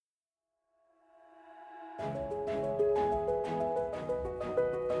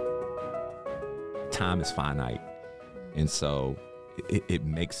time is finite. And so it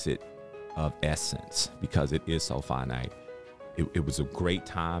makes it of essence because it is so finite. It was a great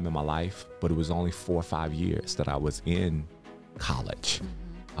time in my life, but it was only 4 or 5 years that I was in college.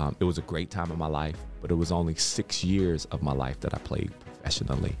 It was a great time in my life, but it was only 6 years of my life that I played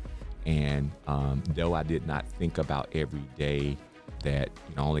professionally. And though I did not think about every day that,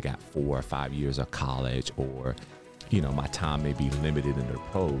 I only got 4 or 5 years of college, or, my time may be limited in the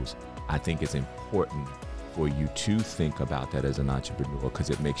pros, I think it's important for you to think about that as an entrepreneur, because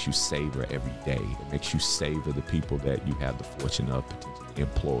it makes you savor every day. It makes you savor the people that you have the fortune of potentially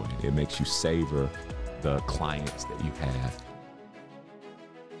employing. It makes you savor the clients that you have.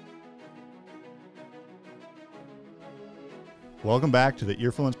 Welcome back to the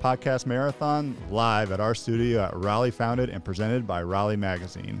Earfluence Podcast Marathon, live at our studio at Raleigh, founded and presented by Raleigh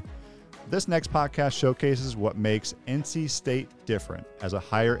Magazine. This next podcast showcases what makes NC State different as a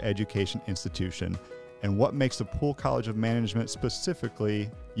higher education institution and what makes the Poole College of Management specifically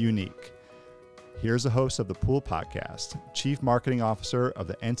unique. Here's the host of the Poole Podcast, Chief Marketing Officer of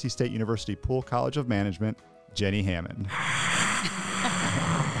the NC State University Poole College of Management, Jenny Hammond.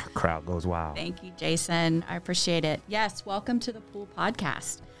 Crowd goes wild. Thank you, Jason. I appreciate it. Yes, welcome to the Poole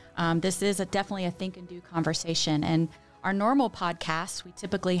Podcast. This is definitely a think and do conversation. And our normal podcasts, we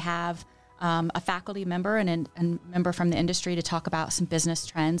typically have a faculty member and a member from the industry to talk about some business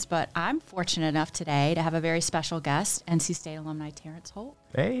trends. But I'm fortunate enough today to have a very special guest, NC State alumni Terrence Holt.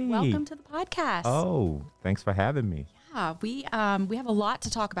 Hey. Welcome to the podcast. Oh, thanks for having me. Yeah, we have a lot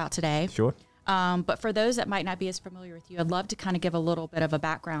to talk about today. Sure. But for those that might not be as familiar with you, I'd love to kind of give a little bit of a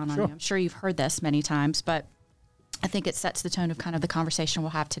background on you. I'm sure you've heard this many times, but I think it sets the tone of kind of the conversation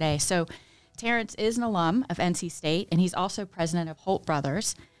we'll have today. So Terrence is an alum of NC State, and he's also president of Holt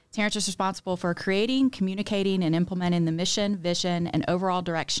Brothers. Terrence is responsible for creating, communicating, and implementing the mission, vision, and overall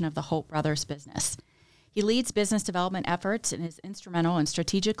direction of the Holt Brothers business. He leads business development efforts and is instrumental in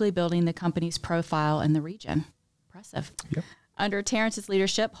strategically building the company's profile in the region. Impressive. Yep. Under Terrence's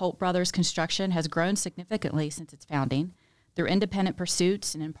leadership, Holt Brothers Construction has grown significantly since its founding. Through independent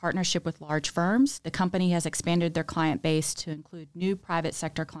pursuits and in partnership with large firms, the company has expanded their client base to include new private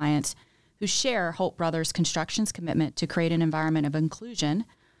sector clients who share Holt Brothers Construction's commitment to create an environment of inclusion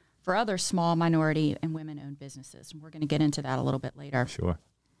for other small minority and women-owned businesses. And we're going to get into that a little bit later. Sure.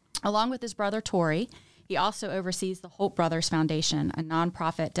 Along with his brother, Tori, he also oversees the Holt Brothers Foundation, a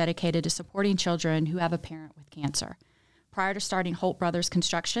nonprofit dedicated to supporting children who have a parent with cancer. Prior to starting Holt Brothers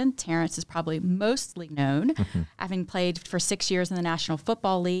Construction, Terrence is probably mostly known, having played for 6 years in the National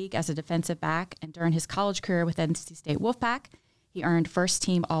Football League as a defensive back, and during his college career with NC State Wolfpack, he earned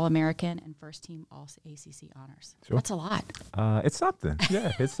first-team All-American and first-team All-ACC honors. Sure. That's a lot. It's something.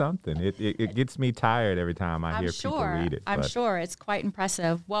 Yeah, it's something. It gets me tired every time I hear people read it. I'm sure. It's quite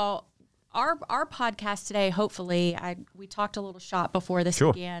impressive. Well, our podcast today, hopefully, we talked a little shop before this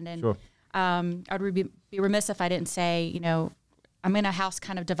began, and I'd be remiss if I didn't say, I'm in a house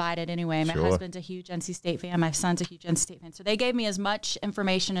kind of divided anyway. My husband's a huge NC State fan. My son's a huge NC State fan. So they gave me as much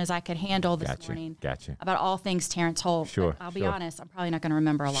information as I could handle this morning about all things Terrence Holt. Sure. I'll be honest, I'm probably not going to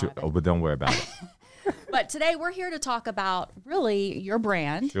remember a lot of it. Oh, but don't worry about it. But today we're here to talk about really your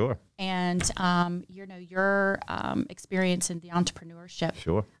brand. Sure. And, your experience in the entrepreneurship.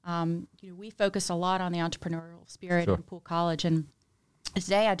 Sure. We focus a lot on the entrepreneurial spirit in Poole College. And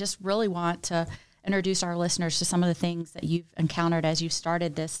today I just really want to introduce our listeners to some of the things that you've encountered as you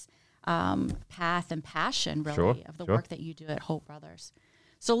started this path and passion, really, of the work that you do at Holt Brothers.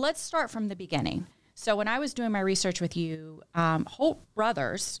 So let's start from the beginning. So when I was doing my research with you, Holt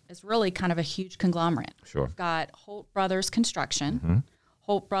Brothers is really kind of a huge conglomerate. Sure. We've got Holt Brothers Construction,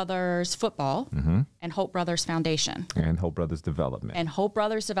 Holt Brothers Football, and Holt Brothers Foundation. And Holt Brothers Development. And Holt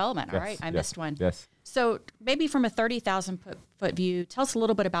Brothers Development. Yes, All right, I missed one. Yes. So maybe from a 30,000-foot view, tell us a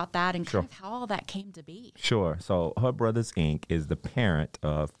little bit about that and kind of how all that came to be. Sure. So Holt Brothers, Inc. is the parent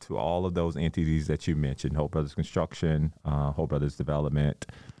to all of those entities that you mentioned, Holt Brothers Construction, Holt Brothers Development,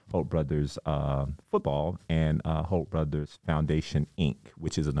 Holt Brothers Football, and Holt Brothers Foundation, Inc.,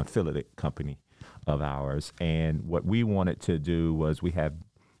 which is an affiliate company of ours. And what we wanted to do was we have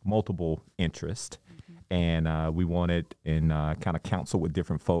multiple interests, and we wanted in kind of counsel with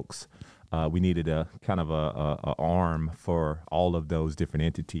different folks. We needed a kind of a arm for all of those different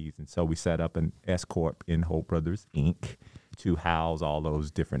entities. And so we set up an S Corp in Holt Brothers, Inc. to house all those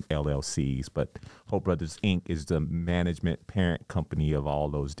different LLCs. But Holt Brothers, Inc. is the management parent company of all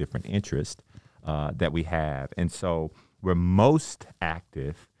those different interests that we have. And so we're most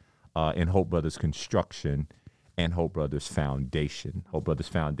active in Holt Brothers Construction and Holt Brothers Foundation. Holt Brothers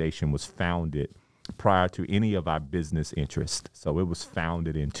Foundation was founded prior to any of our business interests. So it was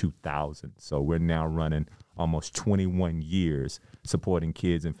founded in 2000. So we're now running almost 21 years supporting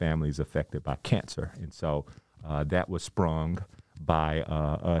kids and families affected by cancer. And so that was sprung by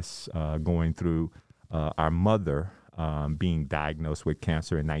us going through our mother being diagnosed with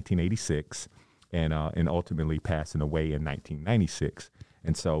cancer in 1986 and ultimately passing away in 1996.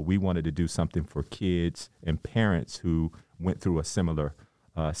 And so we wanted to do something for kids and parents who went through a similar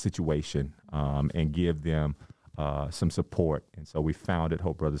situation and give them some support. And so we founded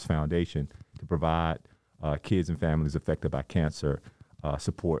Hope Brothers Foundation to provide kids and families affected by cancer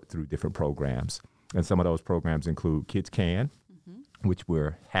support through different programs. And some of those programs include Kids Can, which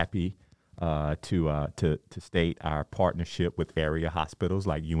we're happy to state our partnership with area hospitals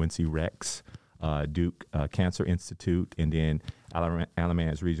like UNC Rex, Duke Cancer Institute, and then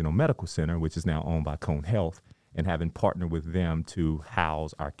Alamance Regional Medical Center, which is now owned by Cone Health, and having partnered with them to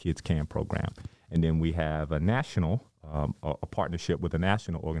house our Kids Can program. And then we have a national, a partnership with a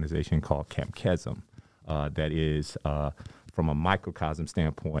national organization called Camp Kesem that is, from a microcosm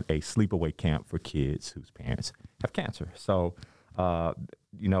standpoint, a sleepaway camp for kids whose parents have cancer. So,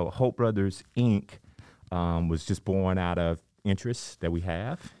 Hope Brothers, Inc. Was just born out of interests that we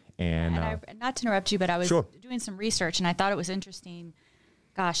have. And not to interrupt you, but I was doing some research, and I thought it was interesting.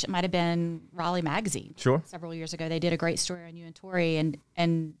 Gosh, it might have been Raleigh Magazine. Several years ago, they did a great story on you and Tori, and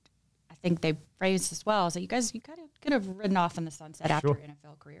I think they phrased this well. So you kind of could have ridden off in the sunset after your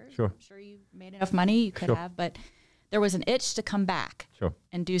NFL career. I'm sure you made enough money, you could have, but there was an itch to come back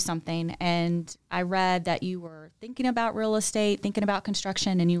and do something. And I read that you were thinking about real estate, thinking about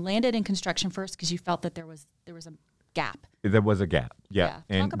construction, and you landed in construction first because you felt that there was a gap. There was a gap,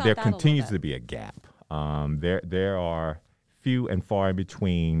 and there continues to be a gap. There are few and far in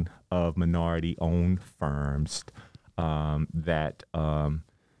between of minority-owned firms that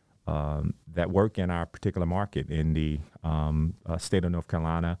work in our particular market in the state of North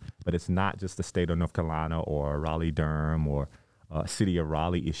Carolina. But it's not just the state of North Carolina or Raleigh-Durham or city of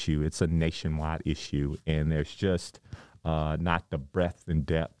Raleigh issue. It's a nationwide issue, and there's just not the breadth and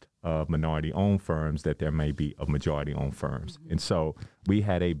depth of minority-owned firms that there may be of majority-owned firms. And so we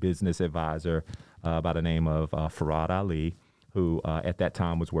had a business advisor by the name of Farad Ali, who at that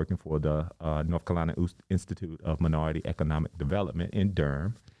time was working for the North Carolina Institute of Minority Economic Development in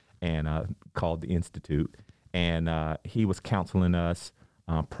Durham, and called the Institute. And he was counseling us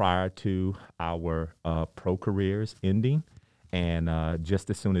prior to our pro careers ending. And just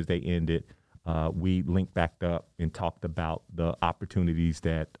as soon as they ended, we linked back up and talked about the opportunities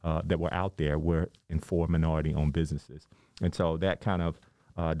that were out there for minority-owned businesses. And so that kind of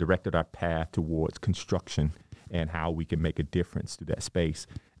directed our path towards construction and how we can make a difference to that space.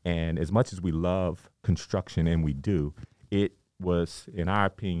 And as much as we love construction, and we do, it was, in our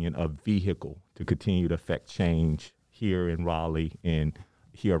opinion, a vehicle to continue to affect change here in Raleigh and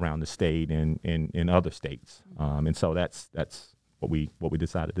here around the state and in other states. And so that's what we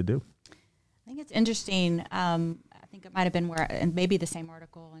decided to do. I think it's interesting. I think it might have been and maybe the same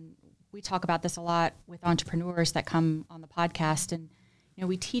article, and we talk about this a lot with entrepreneurs that come on the podcast, and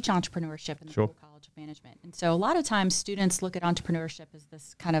we teach entrepreneurship in the Full College of Management. And so a lot of times students look at entrepreneurship as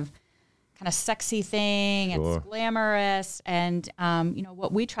this kind of sexy thing. It's glamorous. And,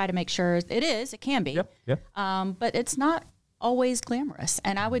 what we try to make sure is it can be, but it's not always glamorous.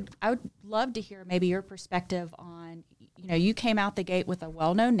 And I would love to hear maybe your perspective on, you came out the gate with a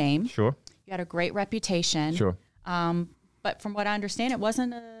well-known name. You had a great reputation. But from what I understand, it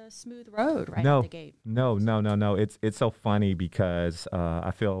wasn't a smooth road out the gate. No. It's so funny because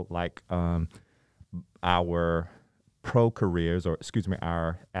I feel like our pro careers,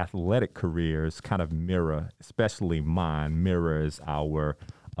 our athletic careers kind of mirror, especially mine, mirrors our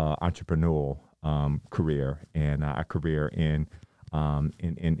entrepreneurial career and our career in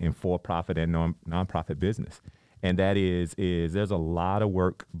for-profit and nonprofit business. And that is there's a lot of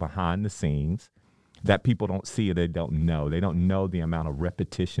work behind the scenes that people don't see or they don't know. They don't know the amount of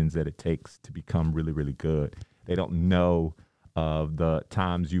repetitions that it takes to become really, really good. They don't know of the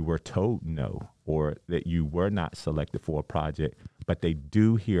times you were told no or that you were not selected for a project, but they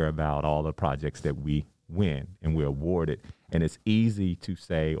do hear about all the projects that we win and we're awarded. And it's easy to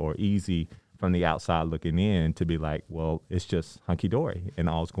say, or easy from the outside looking in to be like, well, it's just hunky-dory and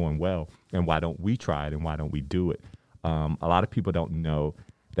all's going well. And why don't we try it and why don't we do it? A lot of people don't know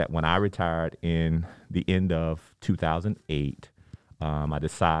that when I retired in the end of 2008, I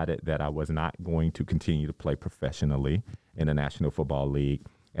decided that I was not going to continue to play professionally in the National Football League,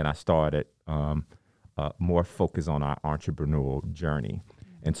 and I started more focus on our entrepreneurial journey.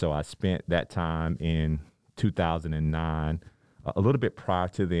 And so I spent that time in 2009, a little bit prior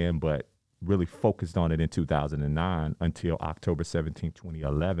to then, but really focused on it in 2009 until October 17,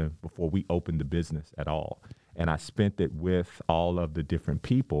 2011, before we opened the business at all. And I spent it with all of the different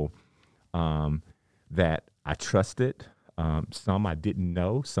people that I trusted. Some I didn't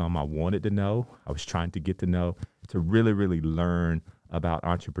know, some I wanted to know. I was trying to get to know, to really, really learn about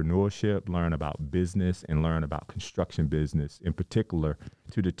entrepreneurship, learn about business, and learn about construction business in particular,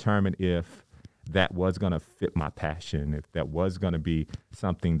 to determine if that was going to fit my passion, if that was going to be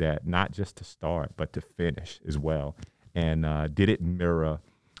something that not just to start, but to finish as well. And did it mirror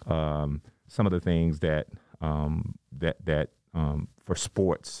some of the things that for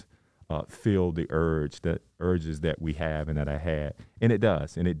sports feel the urges that we have and that I had. And it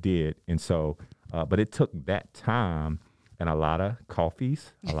does, and it did. And so, but it took that time and a lot of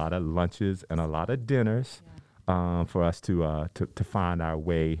coffees, a lot of lunches, and a lot of dinners for us to find our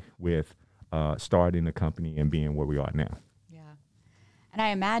way with starting the company and being where we are now. Yeah. And I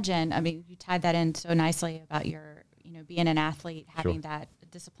imagine, you tied that in so nicely about your, being an athlete, having that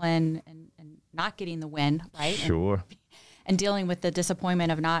discipline and not getting the win, right? Sure. And dealing with the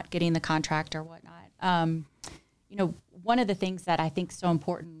disappointment of not getting the contract or whatnot. One of the things that I think is so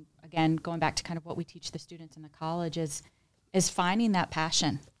important, again, going back to kind of what we teach the students in the college, is finding that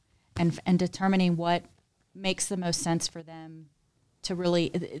passion and determining what makes the most sense for them to really,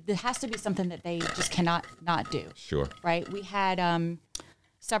 it has to be something that they just cannot not do. Sure. Right? We had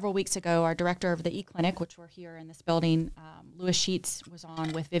several weeks ago, our director of the E-Clinic, which we're here in this building, Louis Sheets, was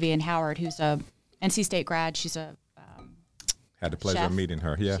on with Vivian Howard, who's a NC State grad. She's a had the pleasure chef. of meeting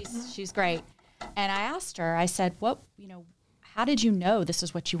her. Yeah. She's great. And I asked her, I said, how did you know this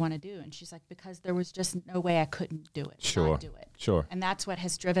is what you want to do? And she's like, because there was just no way I couldn't do it. Sure. Not do it. Sure. And that's what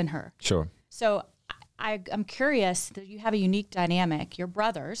has driven her. Sure. So I'm curious that you have a unique dynamic. Your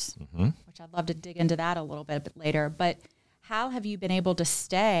brothers, which I'd love to dig into that a little bit later, but how have you been able to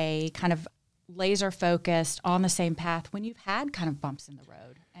stay kind of laser focused on the same path when you've had kind of bumps in the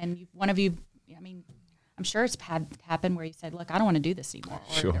road? And one of you, I'm sure it's happened where you said, look, I don't want to do this anymore.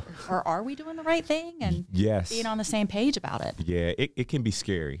 Sure. Or are we doing the right thing? And yes, being on the same page about it. Yeah, it can be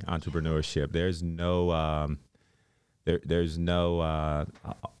scary, entrepreneurship. There's no there's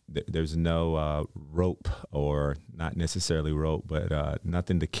no rope, or not necessarily rope, but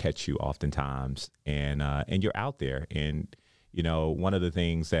nothing to catch you oftentimes. And you're out there. And, one of the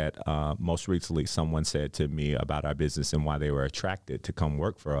things that most recently someone said to me about our business and why they were attracted to come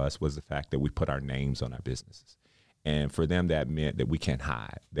work for us was the fact that we put our names on our businesses. And for them, that meant that we can't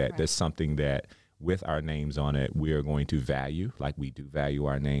hide, that there's something that with our names on it, we are going to value, like we do value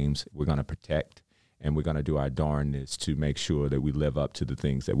our names. We're going to protect, and we're going to do our darndest to make sure that we live up to the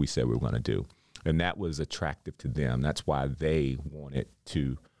things that we said we were going to do. And that was attractive to them. That's why they wanted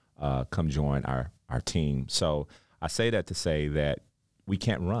to come join our team. So I say that to say that we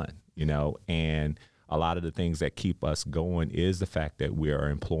can't run, and a lot of the things that keep us going is the fact that we are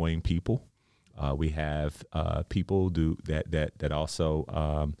employing people. We have people that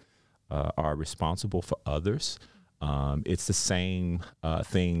also are responsible for others. It's the same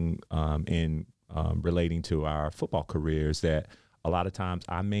thing in relating to our football careers, that a lot of times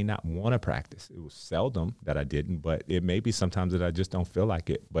I may not want to practice. It was seldom that I didn't, but it may be sometimes that I just don't feel like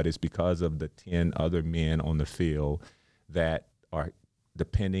it. But it's because of the 10 other men on the field that are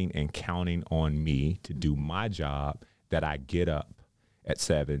depending and counting on me to do my job, that I get up at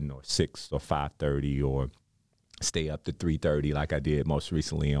 7 or 6 or 5:30 or stay up to 3:30 like I did most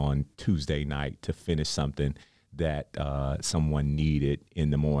recently on Tuesday night to finish something that someone needed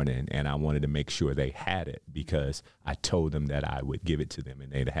in the morning, and I wanted to make sure they had it because I told them that I would give it to them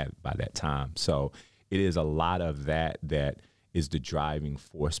and they'd have it by that time. So it is a lot of that is the driving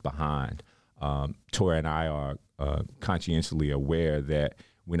force behind. Tora and I are conscientiously aware that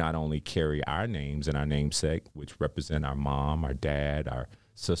we not only carry our names and our namesake, which represent our mom, our dad, our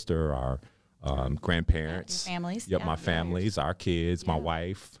sister, our grandparents. Your families. Yep, my families, our kids, my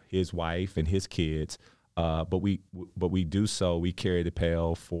wife, and his kids. But we do so. We carry the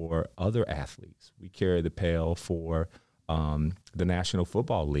pail for other athletes. We carry the pail for the National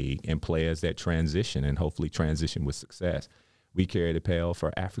Football League and players that transition and hopefully transition with success. We carry the pail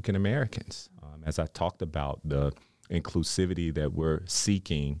for African Americans. As I talked about the inclusivity that we're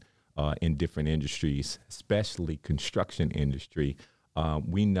seeking in different industries, especially construction industry,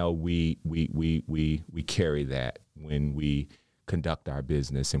 we know we carry that when we conduct our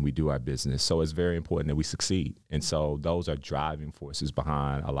business and we do our business. So it's very important that we succeed. And so those are driving forces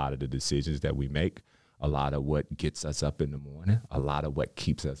behind a lot of the decisions that we make, a lot of what gets us up in the morning, a lot of what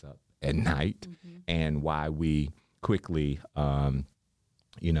keeps us up at night, and why we quickly,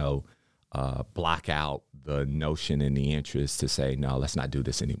 block out the notion and the interest to say, no, let's not do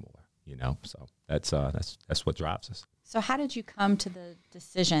this anymore. So that's what drives us. So how did you come to the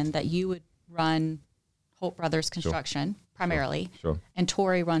decision that you would run Holt Brothers Construction primarily, and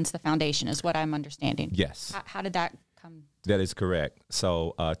Tori runs the foundation, is what I'm understanding? Yes. How did that come? That is correct.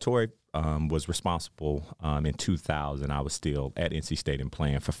 So Tori was responsible in 2000. I was still at NC State and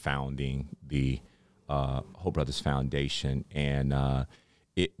playing for founding the Holt Brothers Foundation, and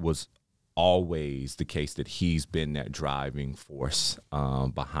it was always the case that he's been that driving force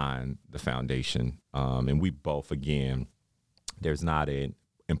behind the foundation. And we both, again, there's not an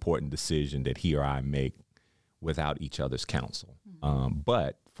important decision that he or I make without each other's counsel.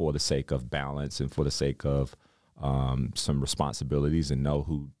 But for the sake of balance and for the sake of some responsibilities and know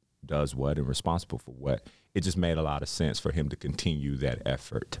who does what and responsible for what, it just made a lot of sense for him to continue that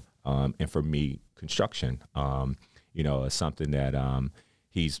effort. And for me, construction, is something that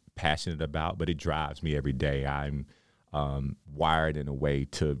he's passionate about, but it drives me every day. I'm wired in a way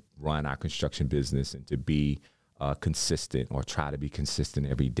to run our construction business and to be consistent, or try to be consistent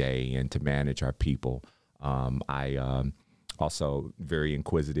every day, and to manage our people. I also very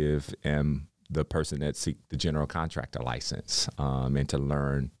inquisitive, am the person that seek the general contractor license, and to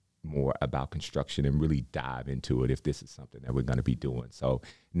learn more about construction and really dive into it if this is something that we're going to be doing. So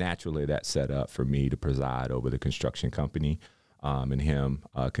naturally that set up for me to preside over the construction company, and him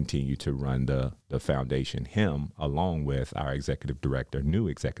continue to run the foundation, him along with our new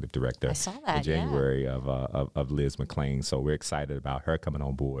executive director. I saw that, in January of Liz McClain. So we're excited about her coming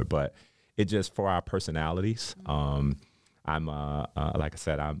on board. But it just, for our personalities, I'm like I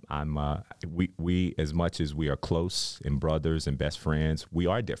said, we as much as we are close and brothers and best friends, we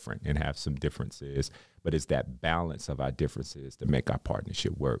are different and have some differences, but it's that balance of our differences to make our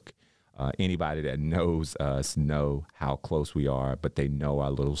partnership work. Anybody that knows us know how close we are, but they know our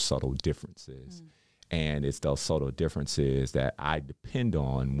little subtle differences. And it's those subtle differences that I depend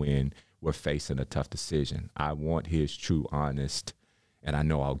on when we're facing a tough decision. I want his true, honest, and I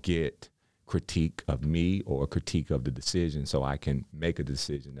know I'll get critique of me or critique of the decision, so I can make a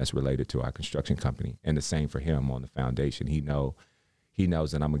decision that's related to our construction company. And the same for him on the foundation. He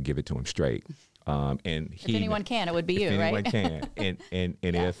knows that I'm gonna give it to him straight. And if anyone can, it would be you, right? If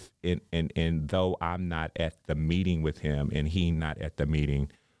anyone can, and though I'm not at the meeting with him and he not at the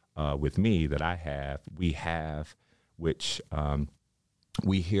meeting with me that we have, which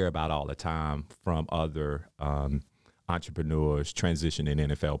we hear about all the time from other entrepreneurs, transitioning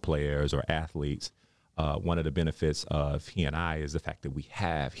NFL players or athletes. One of the benefits of he and I is the fact that we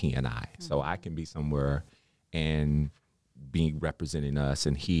have he and I. So I can be somewhere and be representing us,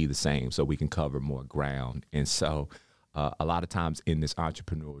 and he the same, so we can cover more ground. And so a lot of times in this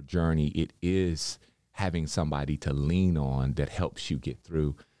entrepreneurial journey, it is having somebody to lean on that helps you get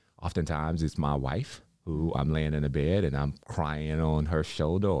through. Oftentimes it's my wife, who I'm laying in a bed and I'm crying on her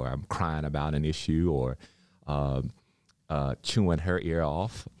shoulder, or I'm crying about an issue, or chewing her ear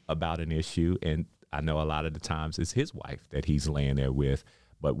off about an issue. And I know a lot of the times it's his wife that he's laying there with,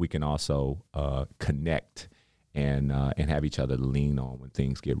 but we can also connect and have each other to lean on when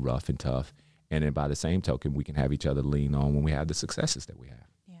things get rough and tough. And then by the same token, we can have each other to lean on when we have the successes that we have.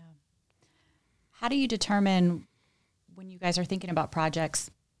 Yeah. How do you determine when you guys are thinking about projects?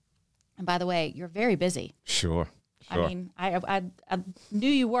 And by the way, you're very busy. Sure. I mean, I knew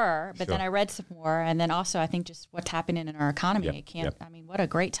you were, but Sure. then I read some more, and then also I think just what's happening in our economy. Yep, It can't. yep. I mean, what a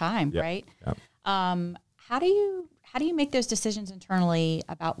great time, Yep, right? yep. How do you make those decisions internally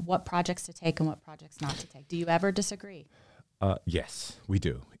about what projects to take and what projects not to take? Do you ever disagree? Yes, we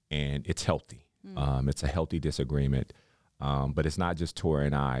do. And it's healthy. It's a healthy disagreement. But it's not just Tori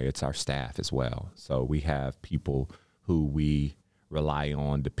and I, it's our staff as well. So we have people who we rely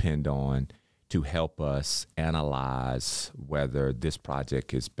on, depend on, to help us analyze whether this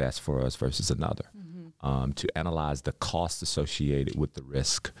project is best for us versus another, to analyze the cost associated with the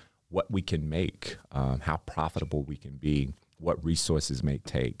risk, what we can make, how profitable we can be, what resources may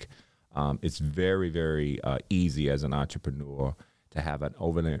take. It's very, very easy as an entrepreneur to have an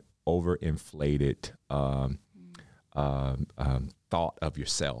overinflated thought of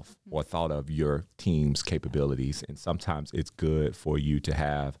yourself or thought of your team's capabilities. And sometimes it's good for you to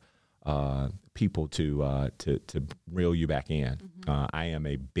have people to reel you back in. I am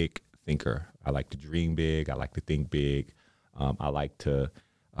a big thinker. I like to dream big. I like to think big. I like to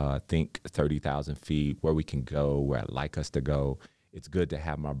think 30,000 feet, where we can go, where I'd like us to go. It's good to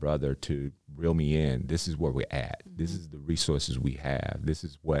have my brother to reel me in. This is where we're at. This is the resources we have. This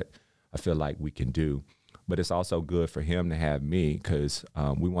is what I feel like we can do. But it's also good for him to have me, because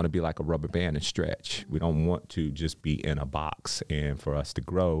we want to be like a rubber band and stretch. We don't want to just be in a box. And for us to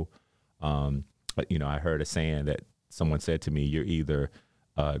grow, I heard a saying that someone said to me, you're either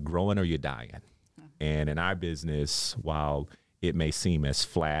growing or you're dying. And in our business, while it may seem as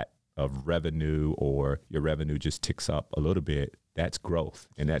flat of revenue or your revenue just ticks up a little bit, that's growth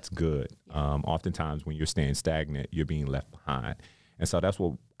and that's good. Oftentimes when you're staying stagnant, you're being left behind. And so that's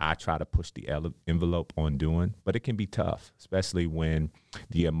what I try to push the envelope on doing. But it can be tough, especially when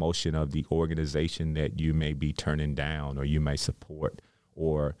the emotion of the organization that you may be turning down or you may support,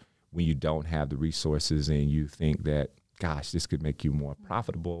 or when you don't have the resources and you think that, gosh, this could make you more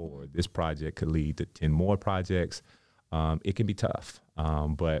profitable, or this project could lead to 10 more projects. It can be tough.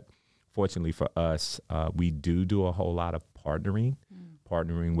 But fortunately for us, we do a whole lot of partnering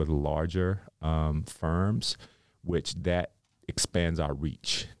with larger firms, which that expands our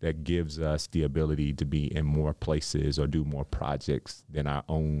reach. That gives us the ability to be in more places or do more projects than our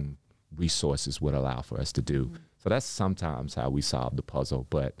own resources would allow for us to do. So that's sometimes how we solve the puzzle,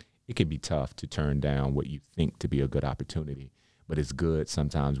 but it can be tough to turn down what you think to be a good opportunity. But it's good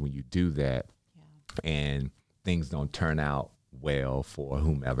sometimes when you do that and things don't turn out well for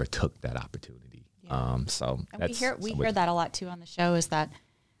whomever took that opportunity. So and we hear that a lot too on the show, is that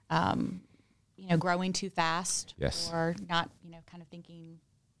growing too fast, or not, kind of thinking.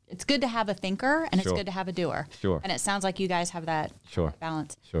 It's good to have a thinker and it's good to have a doer. Sure. And it sounds like you guys have that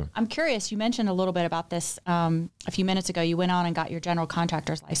balance. Sure. I'm curious, you mentioned a little bit about this a few minutes ago. You went on and got your general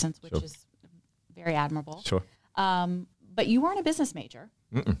contractor's license, which is very admirable. Sure. But you weren't a business major.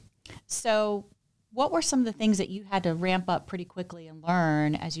 So what were some of the things that you had to ramp up pretty quickly and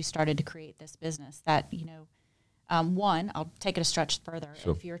learn as you started to create this business that, one, I'll take it a stretch further.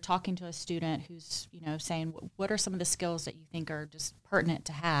 Sure. If you're talking to a student who's, saying, what are some of the skills that you think are just pertinent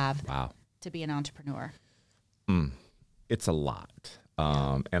to have to be an entrepreneur? It's a lot.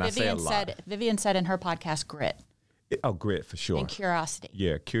 And I say a lot. Vivian said in her podcast, grit. Grit for sure. And curiosity.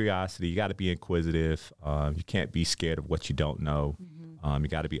 Yeah, curiosity. You got to be inquisitive. You can't be scared of what you don't know. You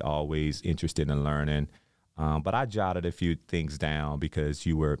got to be always interested in learning. But I jotted a few things down because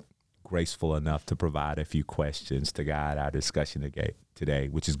you were graceful enough to provide a few questions to guide our discussion today,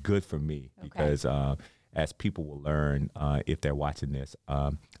 which is good for me because as people will learn if they're watching this,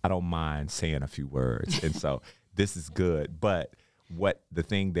 I don't mind saying a few words. And so this is good. But the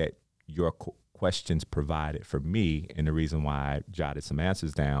thing that your questions provided for me, and the reason why I jotted some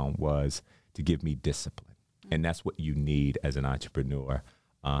answers down, was to give me discipline. And that's what you need as an entrepreneur.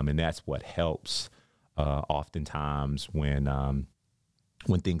 And that's what helps oftentimes when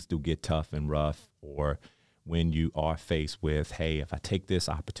things do get tough and rough, or when you are faced with, hey, if I take this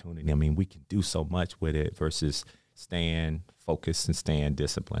opportunity, we can do so much with it, versus staying focused and staying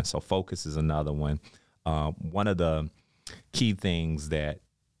disciplined. So focus is another one. One of the key things that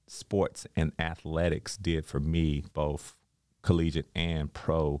sports and athletics did for me, both collegiate and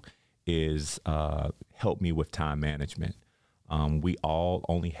pro, is help me with time management. We all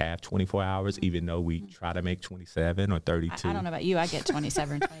only have 24 hours, even though we try to make 27 or 32. I don't know about you. I get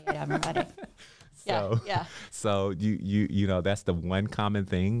 27, 28. I'm ready. So you that's the one common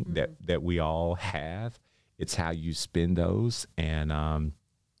thing that we all have. It's how you spend those. And, I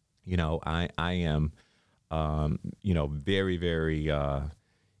am, very, very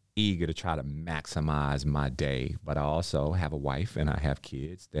eager to try to maximize my day. But I also have a wife and I have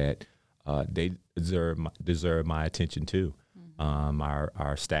kids that they deserve my attention too.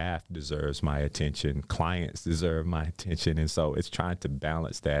 Our staff deserves my attention. Clients deserve my attention. And so it's trying to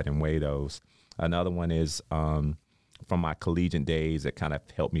balance that and weigh those. Another one is from my collegiate days that kind of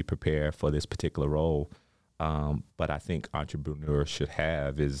helped me prepare for this particular role. But I think entrepreneurs should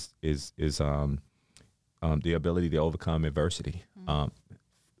have is the ability to overcome adversity.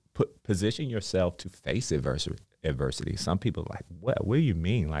 Position yourself to face adversity. Some people are like, what do you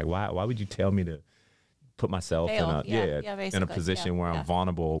mean? Like, why would you tell me to put myself in a position where I'm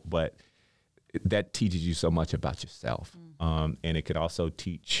vulnerable? But that teaches you so much about yourself. And it could also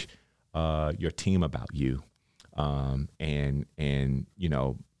teach your team about you.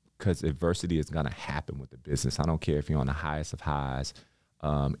 Because adversity is going to happen with the business. I don't care if you're on the highest of highs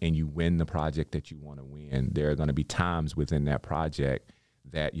and you win the project that you want to win. There are going to be times within that project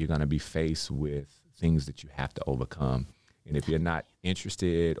that you're going to be faced with things that you have to overcome. And if you're not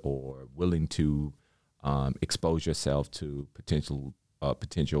interested or willing to expose yourself to potential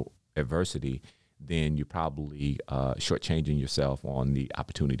adversity, then you're probably shortchanging yourself on the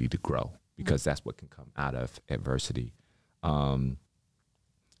opportunity to grow, because that's what can come out of adversity.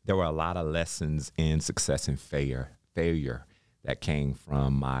 There were a lot of lessons in success and failure that came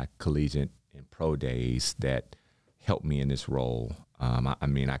from my collegiate and pro days that helped me in this role.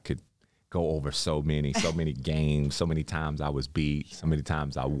 I could go over so many games, so many times I was beat, so many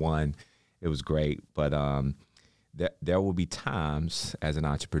times I won. It was great. But there will be times as an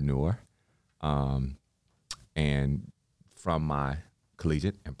entrepreneur, and from my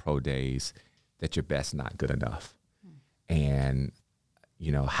collegiate and pro days, that your best not good enough. And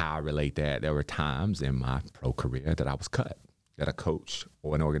how I relate that, there were times in my pro career that I was cut, that a coach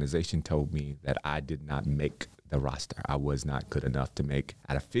or an organization told me that I did not make the roster. I was not good enough to make,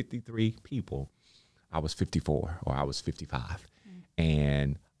 out of 53 people, I was 54 or I was 55.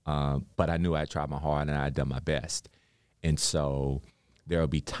 And but I knew I tried my hard and I had done my best. And so there'll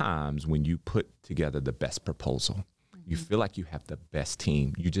be times when you put together the best proposal. You feel like you have the best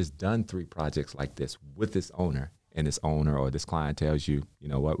team. You just done 3 projects like this with this owner, and this owner or this client tells you, you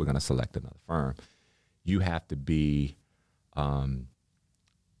know what, we're going to select another firm. You have to be,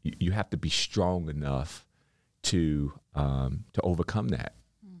 strong enough to overcome that,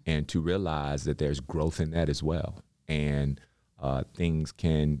 and to realize that there's growth in that as well. And things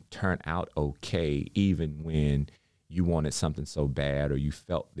can turn out okay even when you wanted something so bad, or you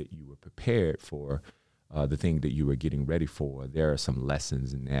felt that you were prepared for the thing that you were getting ready for. There are some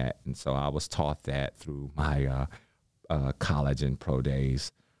lessons in that. And so I was taught that through my college and pro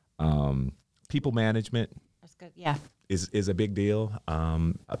days. People management. That's good. Yeah. Is a big deal.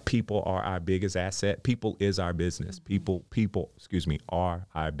 People are our biggest asset. People is our business. People, are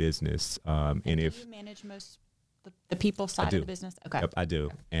our business. And if you manage most the people side of the business, okay. Yep, I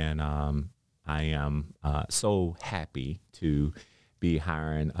do. And I am so happy to be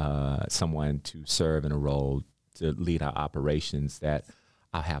hiring someone to serve in a role to lead our operations that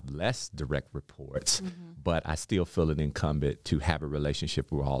I'll have less direct reports, but I still feel it incumbent to have a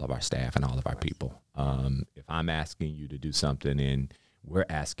relationship with all of our staff and all of our people. If I'm asking you to do something and we're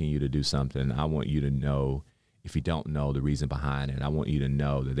asking you to do something, I want you to know, if you don't know the reason behind it, I want you to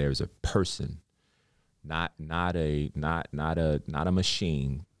know that there's a person, not a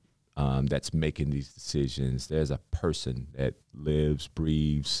machine, that's making these decisions. There's a person that lives,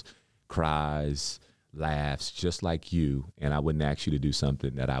 breathes, cries, laughs just like you, and I wouldn't ask you to do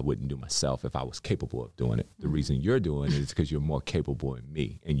something that I wouldn't do myself if I was capable of doing it. The reason you're doing it is because you're more capable than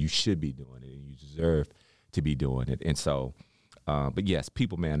me, and you should be doing it, and you deserve to be doing it. And so, but yes,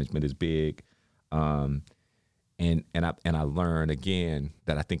 people management is big, and I learned again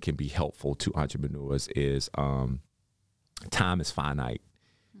that I think can be helpful to entrepreneurs is time is finite.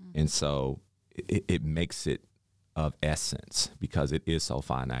 And so it makes it of essence because it is so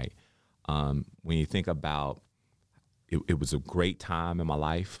finite. When you think about it was a great time in my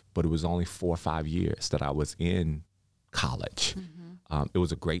life, but it was only 4 or 5 years that I was in college. It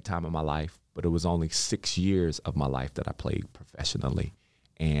was a great time in my life, but it was only 6 years of my life that I played professionally.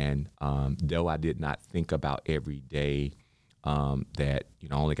 And though I did not think about every day that,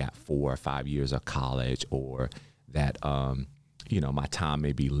 I only got 4 or 5 years of college, or that, my time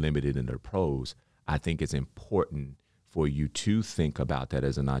may be limited in the pros, I think it's important for you to think about that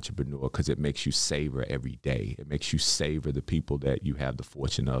as an entrepreneur, because it makes you savor every day. It makes you savor the people that you have the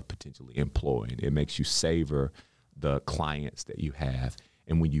fortune of potentially employing. It makes you savor the clients that you have.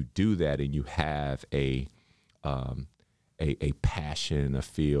 And when you do that and you have a passion, a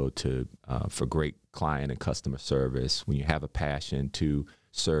feel for great client and customer service, when you have a passion to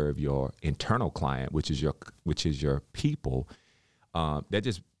serve your internal client, which is your people, that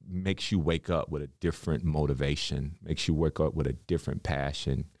just makes you wake up with a different motivation, makes you wake up with a different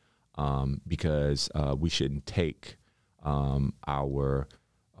passion, because we shouldn't take our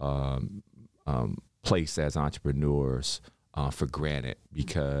place as entrepreneurs for granted,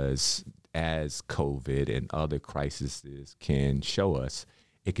 because as COVID and other crises can show us,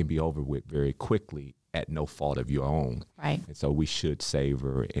 it can be over with very quickly at no fault of your own. Right. And so we should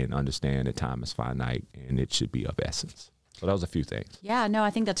savor and understand that time is finite and it should be of essence. So that was a few things. Yeah, no, I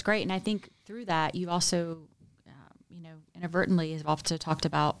think that's great. And I think through that, you also, inadvertently have also talked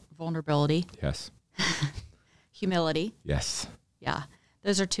about vulnerability. Yes. Humility. Yes. Yeah.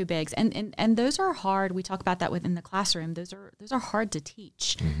 Those are two bigs. And those are hard. We talk about that within the classroom. Those are hard to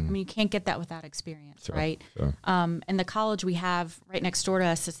teach. I mean, you can't get that without experience, right? Sure. In the college we have right next door to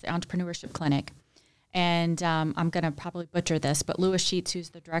us is the Entrepreneurship Clinic. And I'm going to probably butcher this, but Lewis Sheets,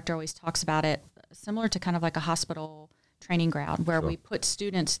 who's the director, always talks about it similar to kind of like a hospital training ground where we put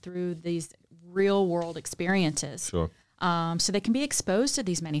students through these real world experiences. Sure. So they can be exposed to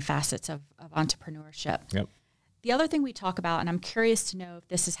these many facets of entrepreneurship. Yep. The other thing we talk about, and I'm curious to know if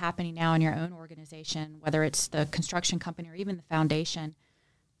this is happening now in your own organization, whether it's the construction company or even the foundation,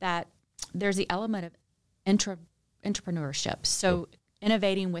 that there's the element of entrepreneurship. So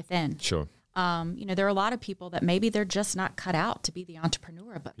innovating within. Sure. There are a lot of people that maybe they're just not cut out to be the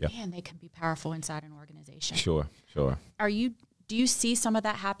entrepreneur, but man, they can be powerful inside an organization. Sure. Do you see some of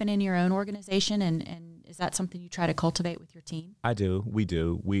that happen in your own organization? And Is that something you try to cultivate with your team? I do. We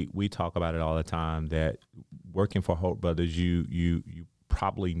do. We talk about it all the time that working for Holt Brothers, you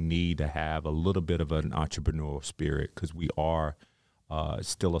probably need to have a little bit of an entrepreneurial spirit, because we are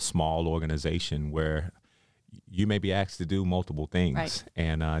still a small organization where you may be asked to do multiple things, right,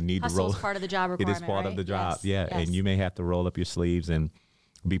 and need Hustle to roll. is part of the job requirement. It is part right? of the job, yes. yeah. Yes. And you may have to roll up your sleeves and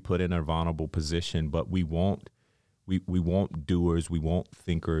be put in a vulnerable position. But we want doers, we want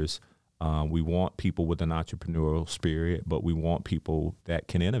thinkers, we want people with an entrepreneurial spirit, but we want people that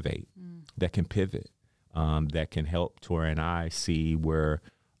can innovate, that can pivot, that can help Tori and I see where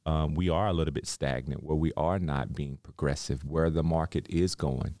we are a little bit stagnant, where we are not being progressive, where the market is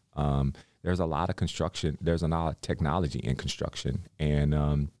going. There's a lot of construction. There's a lot of technology in construction.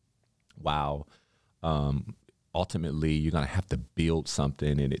 And while ultimately you're going to have to build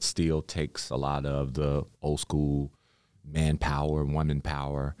something, and it still takes a lot of the old school manpower, woman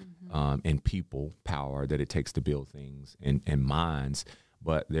power, and people power that it takes to build things and minds.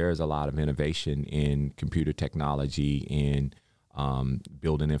 But there's a lot of innovation in computer technology, in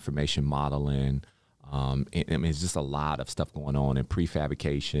building information modeling. I mean, it's just a lot of stuff going on in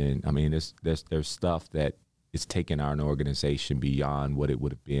prefabrication. I mean, there's stuff that is taking our organization beyond what it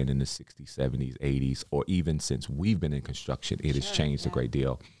would have been in the 60s, 70s, 80s, or even since we've been in construction. It has changed a great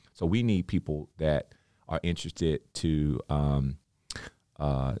deal. So we need people that are interested to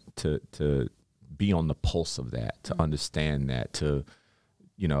be on the pulse of that, to understand that, to,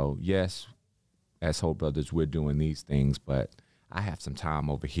 yes, as Holt Brothers, we're doing these things, but I have some time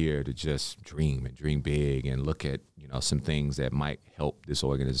over here to just dream and dream big and look at, some things that might help this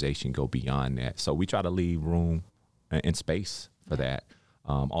organization go beyond that. So we try to leave room and space for that.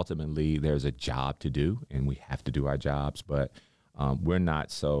 Ultimately, there's a job to do, and we have to do our jobs, but Tori and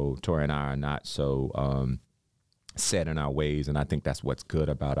I are not so set in our ways. And I think that's what's good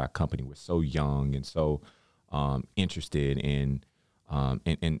about our company. We're so young and so interested in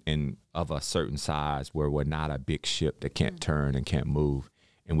of a certain size, where we're not a big ship that can't turn and can't move.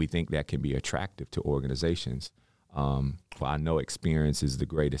 And we think that can be attractive to organizations. Well, I know experience is the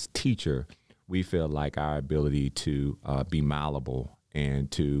greatest teacher. We feel like our ability to be malleable and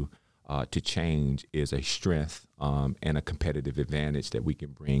to change is a strength and a competitive advantage that we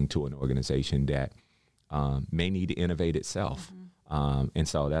can bring to an organization that may need to innovate itself. And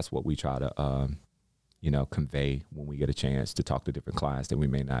so that's what we try to convey when we get a chance to talk to different clients that we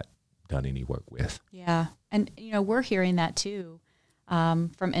may not done any work with. Yeah. And, we're hearing that too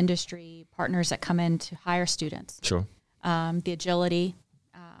from industry partners that come in to hire students. Sure. The agility,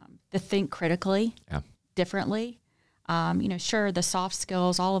 the think critically, differently. Sure, the soft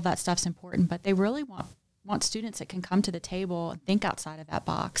skills, all of that stuff's important, but they really want students that can come to the table and think outside of that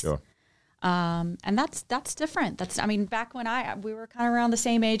box. Sure. And that's different. Back when we were kind of around the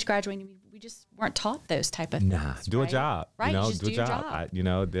same age graduating, we just weren't taught those type of things. Do right? a job. Right. Do a job.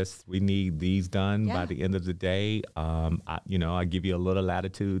 We need these done by the end of the day. I give you a little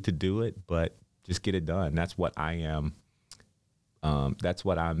latitude to do it, but just get it done. That's what I am. That's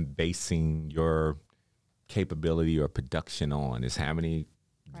what I'm basing your capability or production on, is how many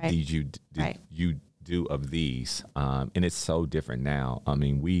did you do of these. And it's so different now. I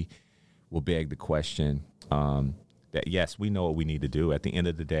mean, we will beg the question that, yes, we know what we need to do. At the end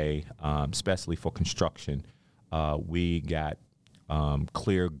of the day, especially for construction, we got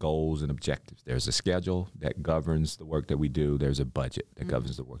clear goals and objectives. There's a schedule that governs the work that we do. There's a budget that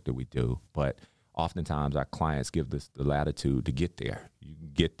governs the work that we do. But oftentimes our clients give us the latitude to get there. You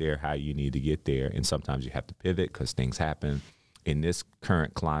can get there how you need to get there. And sometimes you have to pivot because things happen. In this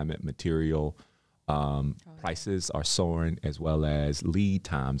current climate, material prices are soaring, as well as lead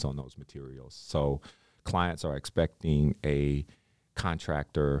times on those materials. So clients are expecting a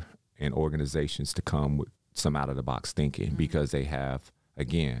contractor and organizations to come with some out-of-the-box thinking because they have,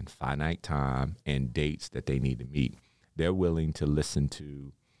 again, finite time and dates that they need to meet. They're willing to listen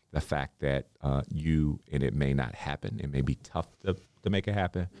to the fact that and it may not happen. It may be tough to make it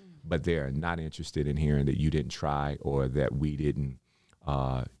happen, but they're not interested in hearing that you didn't try or that we didn't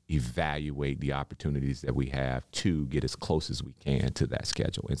evaluate the opportunities that we have to get as close as we can to that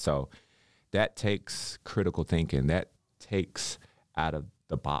schedule. And so that takes critical thinking. That takes out of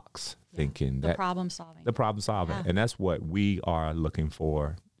the box thinking. The problem solving. Yeah. And that's what we are looking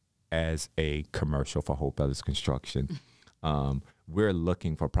for as a commercial for Holt Brothers Construction. We're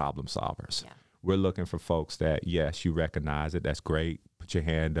looking for problem solvers. Yeah. We're looking for folks that, yes, you recognize it. That's great. Put your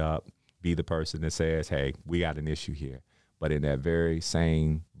hand up. Be the person that says, hey, we got an issue here. But in that very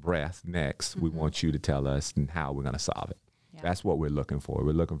same breath next, we want you to tell us and how we're going to solve it. Yeah. That's what we're looking for.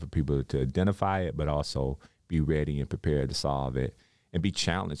 We're looking for people to identify it, but also be ready and prepared to solve it and be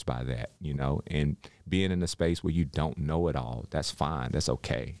challenged by that, and being in a space where you don't know it all. That's fine. That's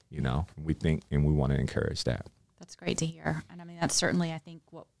okay. We think and we want to encourage that. That's great to hear. And I mean, that's certainly, I think,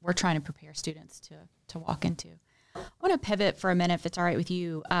 what we're trying to prepare students to walk into. I want to pivot for a minute, if it's all right with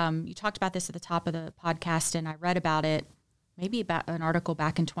you. You talked about this at the top of the podcast, and I read about it, maybe about an article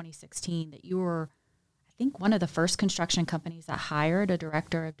back in 2016, that you were, I think, one of the first construction companies that hired a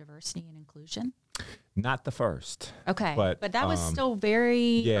director of diversity and inclusion. Not the first. Okay. But that was still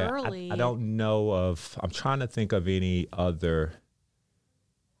very early. I don't know I'm trying to think of any other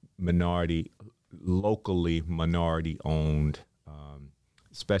locally minority-owned,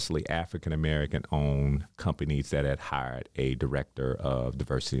 especially African-American owned companies that had hired a director of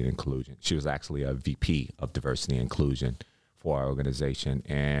diversity and inclusion. She was actually a VP of diversity and inclusion for our organization.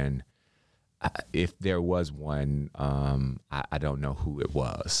 And if there was one, I don't know who it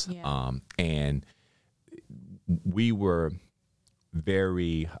was. Yeah. And we were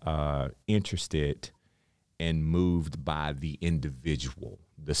very interested and moved by the individual,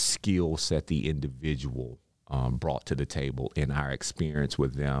 the skill set the individual brought to the table in our experience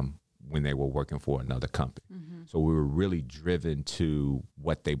with them when they were working for another company. Mm-hmm. So we were really driven to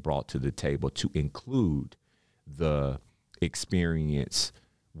what they brought to the table, to include the experience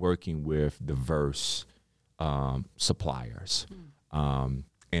working with diverse suppliers. Mm.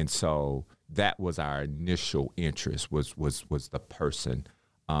 And so that was our initial interest, was the person.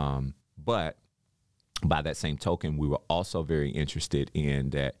 But by that same token, we were also very interested in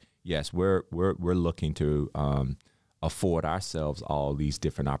that, yes, we're looking to afford ourselves all these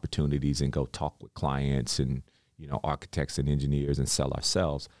different opportunities and go talk with clients and, architects and engineers and sell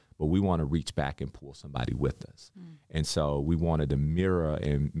ourselves, but we want to reach back and pull somebody with us. Mm. And so we wanted to mirror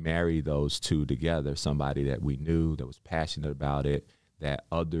and marry those two together, somebody that we knew, that was passionate about it, that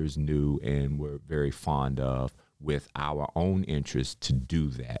others knew and were very fond of, with our own interest to do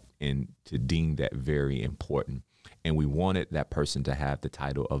that and to deem that very important. And we wanted that person to have the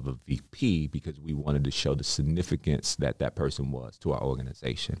title of a VP because we wanted to show the significance that that person was to our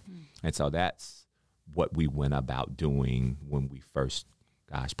organization. Mm. And so that's what we went about doing when we first,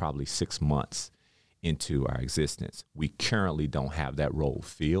 probably 6 months into our existence. We currently don't have that role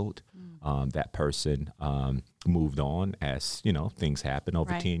filled. Mm. That person moved on as, things happen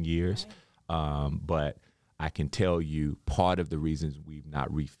over 10 years. Right. But I can tell you part of the reasons we've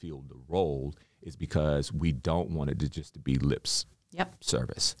not refilled the role is because we don't want it to just be lip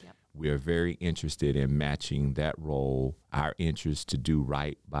service. Yep. We are very interested in matching that role, our interest to do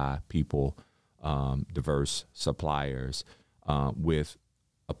right by people, diverse suppliers, with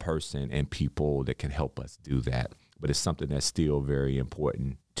a person and people that can help us do that. But it's something that's still very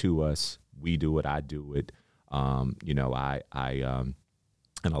important to us. We do it. I do it. And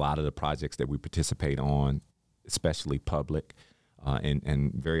a lot of the projects that we participate on, especially public,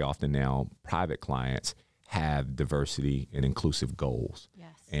 and very often now private clients, have diversity and inclusive goals.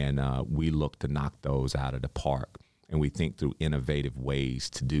 Yes. And we look to knock those out of the park. And we think through innovative ways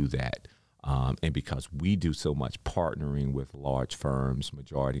to do that. And because we do so much partnering with large firms,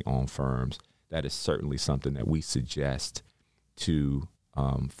 majority-owned firms, that is certainly something that we suggest to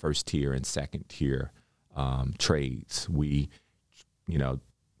first-tier and second-tier trades. We,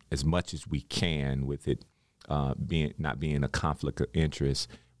 as much as we can with it not being a conflict of interest,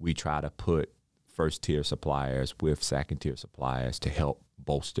 we try to put first-tier suppliers with second-tier suppliers to help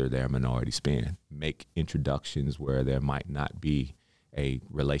bolster their minority spend, make introductions where there might not be a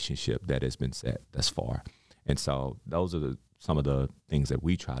relationship that has been set thus far. And so those are some of the things that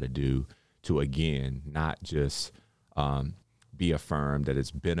we try to do to, again, not just be a firm that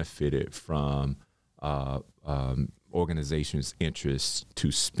has benefited from organizations' interests to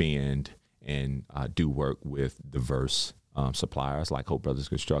spend and do work with diverse suppliers like Hope Brothers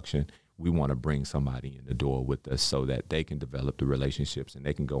Construction. We want to bring somebody in the door with us so that they can develop the relationships and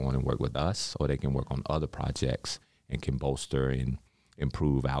they can go on and work with us, or they can work on other projects and can bolster and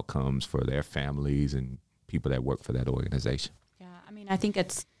improve outcomes for their families and people that work for that organization. Yeah, I mean, I think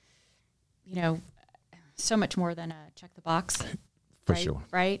it's, so much more than a check the box. For right? sure.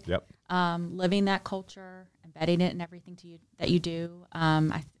 Right? Yep. Living that culture, embedding it in everything that you do.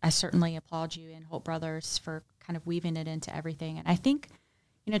 I certainly applaud you and Hope Brothers for kind of weaving it into everything. And I think,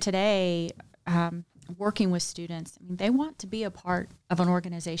 today, working with students, I mean, they want to be a part of an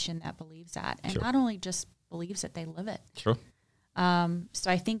organization that believes that, and not only just believes it, they live it. Sure.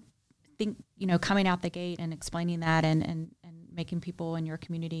 So I think coming out the gate and explaining that and making people in your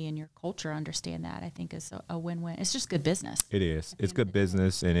community and your culture understand that, I think is a win-win. It's just good business. It is. It's good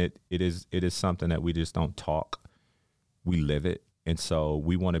business, and it is something that we just don't talk. We live it. And so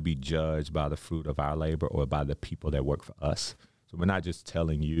we want to be judged by the fruit of our labor or by the people that work for us. So we're not just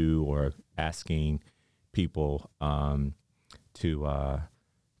telling you or asking people to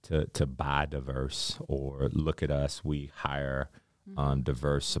buy diverse or look at us. We hire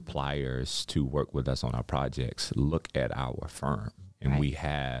diverse suppliers to work with us on our projects. Look at our firm, and we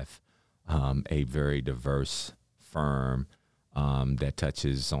have a very diverse firm that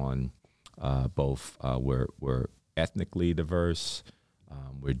touches on both. We're ethnically diverse.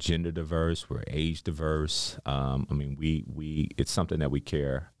 We're gender diverse. We're age diverse. I mean, it's something that we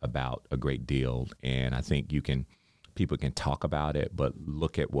care about a great deal, and I think people can talk about it, but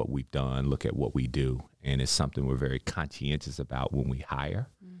look at what we've done, look at what we do, and it's something we're very conscientious about when we hire,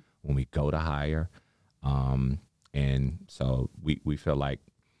 when we go to hire, and so we feel like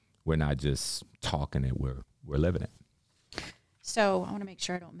we're not just talking it, we're living it. So I want to make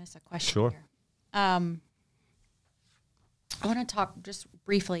sure I don't miss a question. Sure. Here. I want to talk just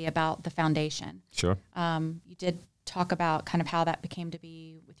briefly about the foundation. Sure. You did talk about kind of how that became to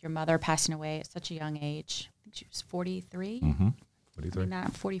be with your mother passing away at such a young age. I think she was 43. Mm-hmm. 43. I mean,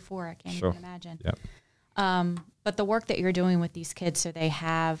 not 44. I can't Sure. even imagine. Yep. But the work that you're doing with these kids, so they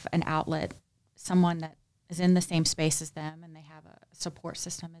have an outlet, someone that is in the same space as them, and they have a support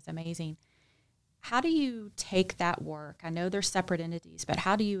system, is amazing. How do you take that work? I know they're separate entities, but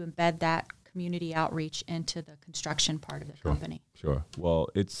how do you embed that community outreach into the construction part of the company? Sure. Well,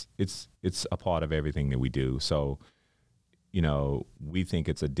 it's a part of everything that we do. So, we think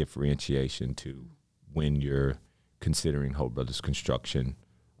it's a differentiation to when you're considering Holt Brothers Construction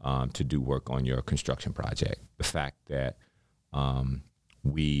to do work on your construction project. The fact that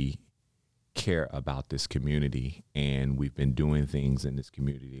we care about this community, and we've been doing things in this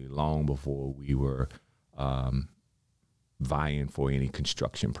community long before we were vying for any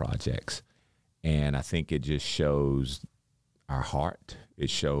construction projects. And I think it just shows our heart.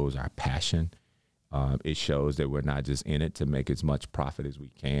 It shows our passion. It shows that we're not just in it to make as much profit as we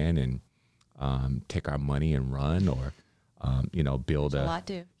can and take our money and run, or build a lot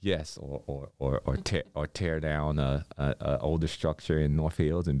do. Yes, or tear down a older structure in North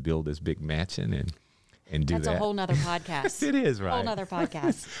Hills and build this big mansion and do that. That's a whole nother podcast. It is, right? Whole nother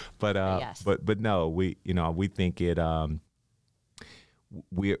podcast. But yes. but no, we think it.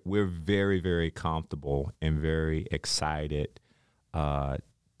 We're very, very comfortable and very excited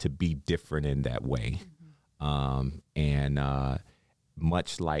to be different in that way. And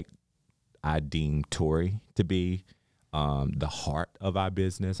much like I deem Tori to be the heart of our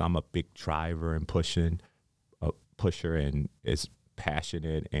business, I'm a big driver and pusher, and is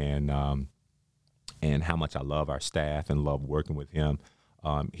passionate, and how much I love our staff and love working with him.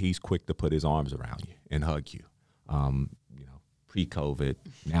 He's quick to put his arms around you and hug you. Pre-COVID,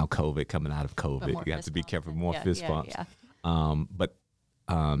 now COVID, coming out of COVID, you have to be careful. More fist bumps. But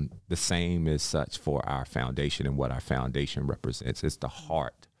the same is such for our foundation and what our foundation represents. It's the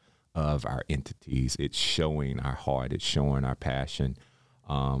heart of our entities. It's showing our heart. It's showing our passion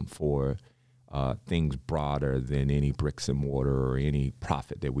for things broader than any bricks and mortar or any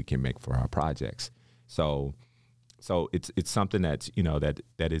profit that we can make for our projects. So it's something that's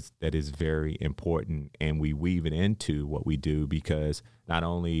that is very important, and we weave it into what we do, because not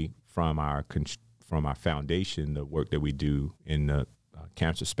only from our foundation, the work that we do in the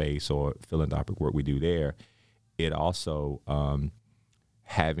cancer space or philanthropic work we do there, it also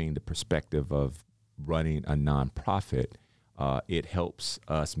having the perspective of running a nonprofit, it helps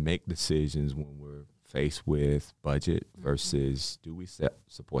us make decisions when we're faced with budget versus do we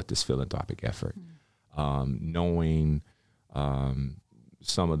support this philanthropic effort. Knowing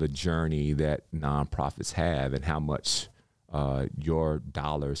some of the journey that nonprofits have and how much your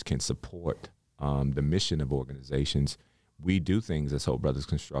dollars can support the mission of organizations, we do things as Holt Brothers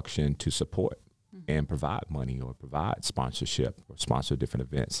Construction to support and provide money or provide sponsorship or sponsor different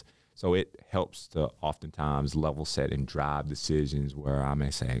events. So it helps to oftentimes level set and drive decisions where I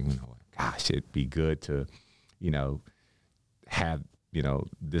may say, gosh, it'd be good to, have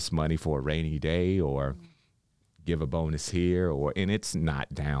this money for a rainy day, or give a bonus here, and it's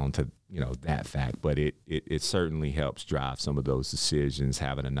not down to that fact, but it certainly helps drive some of those decisions,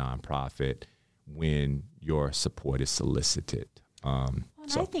 having a nonprofit when your support is solicited. I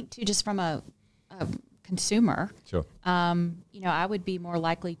think too, just from a consumer, sure, I would be more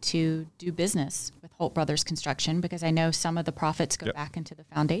likely to do business with Holt Brothers Construction because I know some of the profits go back into the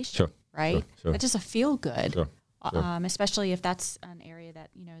foundation, sure, right? Sure. It's just a feel good. Sure. Especially if that's an area that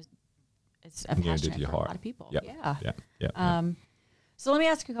is a passion for a lot of people. Yeah. So let me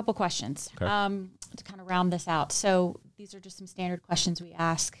ask you a couple questions to kind of round this out. So these are just some standard questions we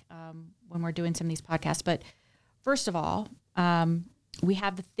ask when we're doing some of these podcasts. But first of all, we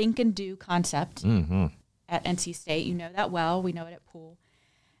have the think and do concept. at NC State. You know that well. We know it at Poole.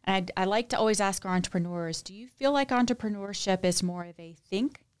 And I like to always ask our entrepreneurs, do you feel like entrepreneurship is more of a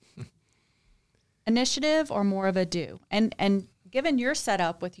think initiative or more of a do? And given your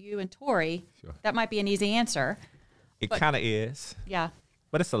setup with you and Tori, Sure. that might be an easy answer. It kind of is. Yeah.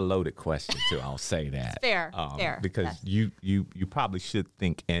 But it's a loaded question too. I'll say that. It's fair. Fair. Because Yes. you probably should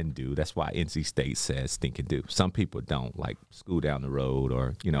think and do. That's why NC State says think and do. Some people don't, like school down the road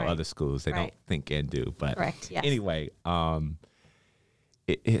or Right. other schools. They don't Right. think and do. But Correct, yes. anyway,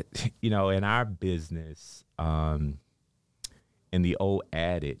 it in our business, in the old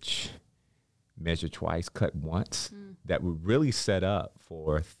adage, measure twice, cut once, that would really set up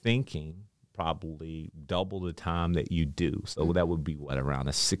for thinking probably double the time that you do. So that would be what, around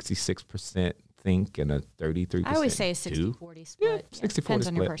a 66% think and a 33% I always say a do? 60-40 split. Yeah, 60-40 Depends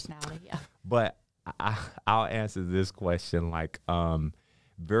on your split. personality. Yeah. But I'll answer this question like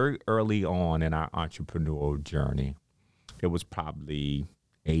very early on in our entrepreneurial journey, it was probably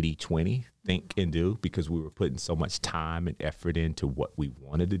 80-20 think and do, because we were putting so much time and effort into what we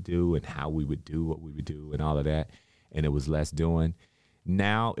wanted to do and how we would do what we would do and all of that. And it was less doing.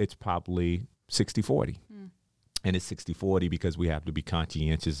 Now it's probably 60-40. And it's 60-40 because we have to be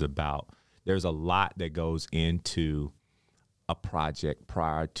conscientious about, there's a lot that goes into a project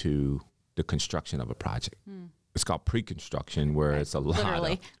prior to the construction of a project. It's called pre-construction, where it's a lot of,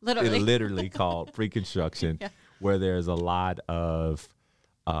 Literally. it's literally called pre-construction, where there's a lot of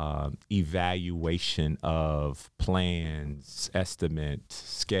evaluation of plans, estimate,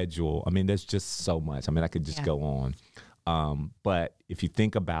 schedule. I mean, there's just so much. I mean, I could just go on. But if you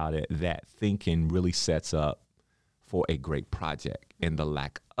think about it, that thinking really sets up for a great project, and the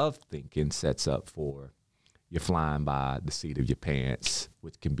lack of thinking sets up for you're flying by the seat of your pants,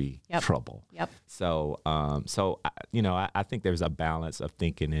 which can be trouble. Yep. So, I think there's a balance of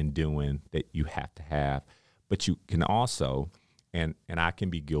thinking and doing that you have to have, but you can also, and I can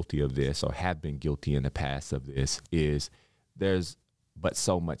be guilty of this, or have been guilty in the past of this, is there's but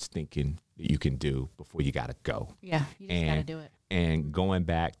so much thinking that you can do before you got to go. Yeah, you just got to do it. And going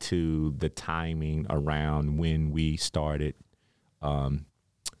back to the timing around when we started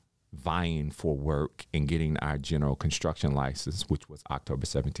vying for work and getting our general construction license, which was October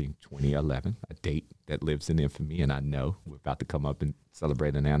 17, 2011, a date that lives in infamy. And I know we're about to come up and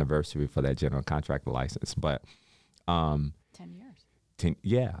celebrate an anniversary for that general contractor license. But 10 years.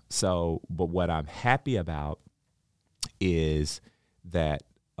 yeah. So, but what I'm happy about is that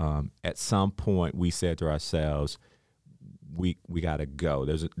at some point we said to ourselves, we got to go.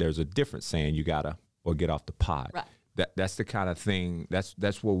 There's a different saying, you got to, or get off the pot. Right. That's the kind of thing,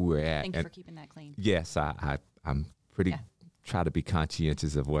 that's where we were at. Thank you for keeping that clean. Yes, I'm pretty, try to be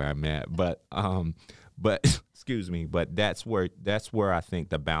conscientious of where I'm at, but excuse me, but that's where I think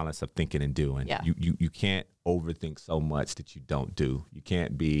the balance of thinking and doing. Yeah. You can't overthink so much that you don't do. You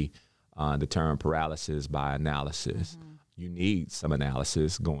can't be the term paralysis by analysis. You need some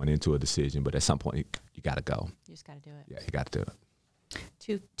analysis going into a decision, but at some point you got to go. You just got to do it. Yeah, you got to do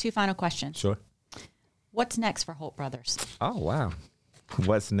it. Two final questions. Sure. What's next for Holt Brothers? Oh, wow.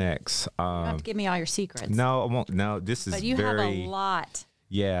 What's next? You don't have to give me all your secrets. No, I won't. No, this is But you very, have a lot.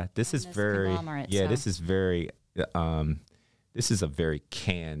 Yeah, this is this very. conglomerate, Yeah, so. this is very. This is a very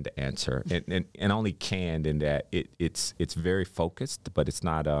canned answer, and only canned in that it's very focused, but it's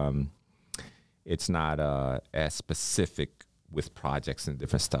not as specific with projects and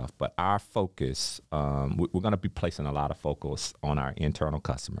different stuff. But our focus, we're going to be placing a lot of focus on our internal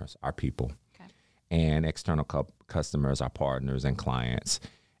customers, our people, and external customers, our partners and clients.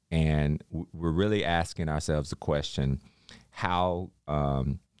 And we're really asking ourselves the question, how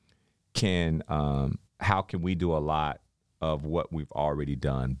can we do a lot of what we've already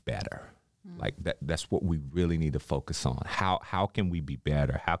done better? Like that's what we really need to focus on. How can we be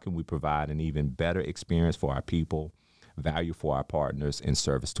better? How can we provide an even better experience for our people, value for our partners, and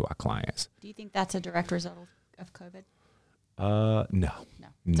service to our clients? Do you think that's a direct result of COVID? No. No.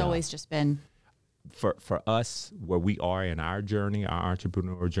 It's No. always just been. For us, where we are in our journey, our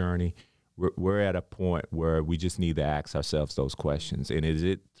entrepreneurial journey, we're at a point where we just need to ask ourselves those questions. And is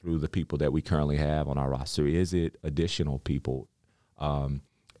it through the people that we currently have on our roster? Is it additional people?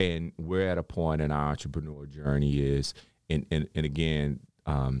 And we're at a point in our entrepreneurial journey is, and again,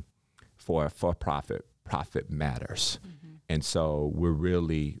 for profit matters. And so we're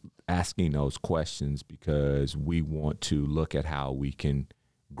really asking those questions because we want to look at how we can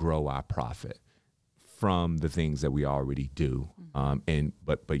grow our profit from the things that we already do,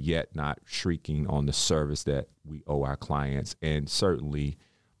 but yet not shrieking on the service that we owe our clients, and certainly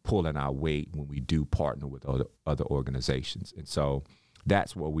pulling our weight when we do partner with other organizations. And so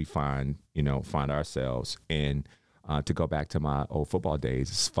that's where we find ourselves. And to go back to my old football days,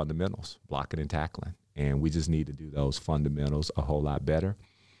 it's fundamentals, blocking and tackling. And we just need to do those fundamentals a whole lot better.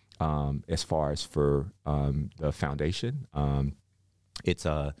 As far as for the foundation, it's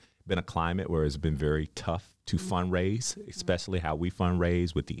been a climate where it's been very tough to fundraise, especially how we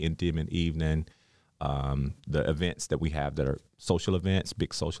fundraise with the intimate evening, the events that we have that are social events,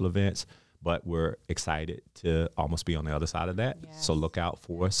 big social events. But we're excited to almost be on the other side of that. Yes. So look out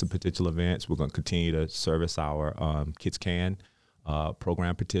for some potential events. We're going to continue to service our Kids Can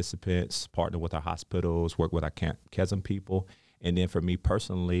program participants, partner with our hospitals, work with our CHESM people. And then for me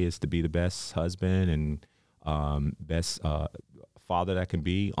personally is to be the best husband and best father that can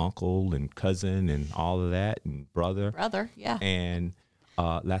be, uncle and cousin and all of that, and brother. Yeah. And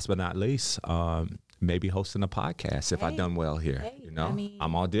last but not least, maybe hosting a podcast if I've done well here. Hey,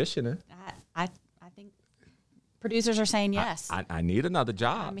 I'm auditioning. I think producers are saying yes. I need another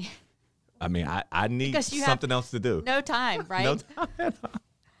job. I need something else to do. No time, right? No time.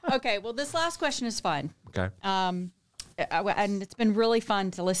 Okay, well, this last question is fun. Okay. And it's been really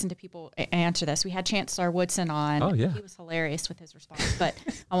fun to listen to people answer this. We had Chancellor Woodson on. Oh, yeah. He was hilarious with his response, but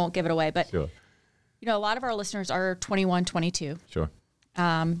I won't give it away. But, Sure. a lot of our listeners are 21, 22, Sure.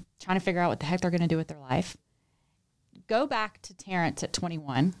 trying to figure out what the heck they're going to do with their life. Go back to Terrence at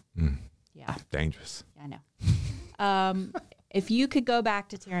 21. Yeah. Dangerous. I know. If you could go back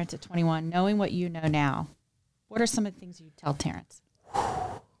to Terrence at 21, knowing what you know now, what are some of the things you'd tell Terrence?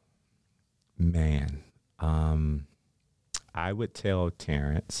 Man, I would tell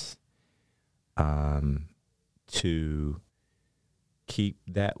Terrence to keep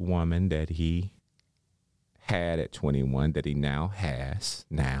that woman that he had at 21 that he now has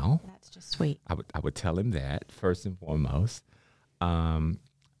now. That's just sweet. I would tell him that first and foremost.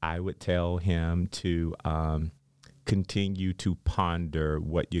 I would tell him to continue to ponder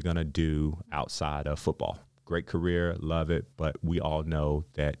what you're going to do outside of football. Great career, love it, but we all know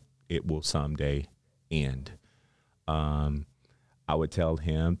that it will someday end. I would tell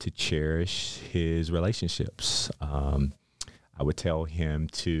him to cherish his relationships. I would tell him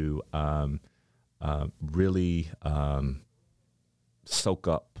to really soak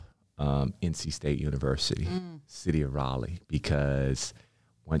up NC State University, City of Raleigh, because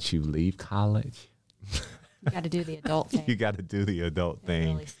once you leave college, You got to do the adult thing. you got to do the adult thing.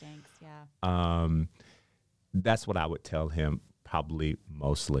 It really stinks, yeah. That's what I would tell him, probably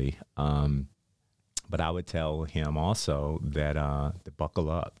mostly. But I would tell him also that to buckle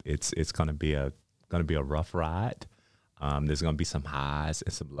up. It's going to be a rough ride. There's going to be some highs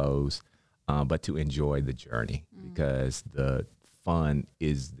and some lows, but to enjoy the journey, because the fun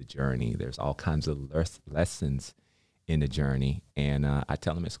is the journey. There's all kinds of lessons in the journey, and I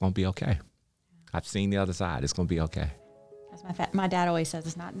tell him it's going to be okay. I've seen the other side. It's going to be okay. As my dad always says,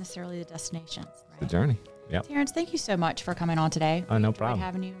 it's not necessarily the destination. Right? The journey. Yep. Terrence, thank you so much for coming on today. No Enjoyed problem.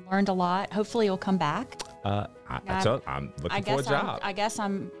 having you. Learned a lot. Hopefully you'll come back. I'm looking for a job. I guess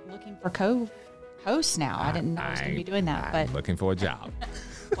I'm looking for co-hosts now. I didn't know I was going to be doing that. I'm But looking for a job.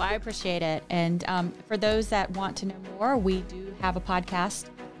 well, I appreciate it. And for those that want to know more, we do have a podcast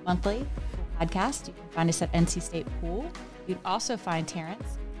monthly. Podcast. You can find us at NC State Pool. You'd also find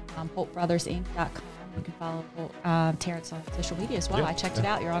Terrence, HoltBrothersInc.com. You can follow Terrence on social media as well. Yeah. I checked it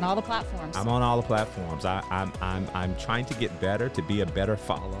out. You're on all the platforms. I'm on all the platforms. I'm trying to get better, to be a better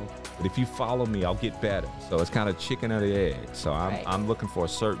follow. But if you follow me, I'll get better. So it's kind of chicken or the egg. So Right. I'm looking for a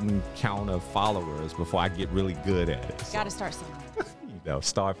certain count of followers before I get really good at it. Got to start somewhere.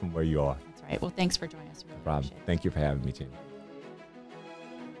 Start from where you are. That's right. Well, thanks for joining us. Really No problem. appreciate it. Thank you for having me, Jimmy.